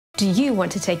Do you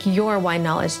want to take your wine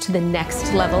knowledge to the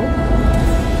next level?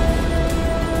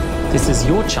 This is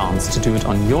your chance to do it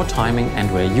on your timing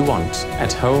and where you want.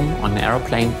 At home, on an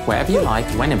airplane, wherever you like,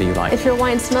 whenever you like. If your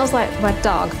wine smells like wet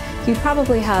dog, you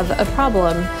probably have a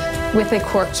problem with a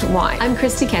corked wine. I'm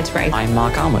Christy Canterbury. I'm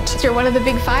Mark Almond. You're one of the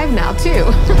big five now, too.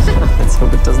 Let's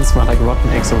hope it doesn't smell like rotten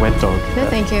eggs or wet dog. No,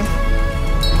 thank you.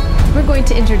 We're going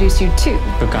to introduce you to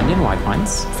Burgundian white wines,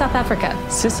 South Africa,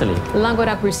 Sicily,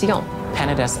 Languedoc-Roussillon,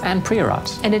 Penedès and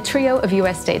Priorat, and a trio of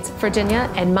US states,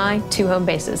 Virginia and my two home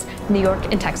bases, New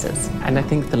York and Texas. And I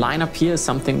think the lineup here is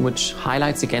something which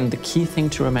highlights again the key thing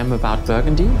to remember about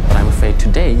Burgundy. But I'm afraid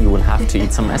today you will have to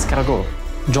eat some escargot.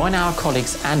 Join our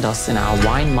colleagues and us in our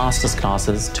WineMasters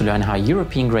classes to learn how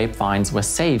European grapevines were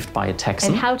saved by a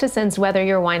Texan. And how to sense whether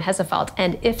your wine has a fault,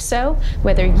 and if so,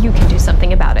 whether you can do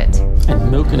something about it. And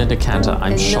milk in a decanter,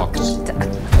 I'm shocked.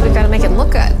 We've got to make it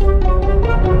look good.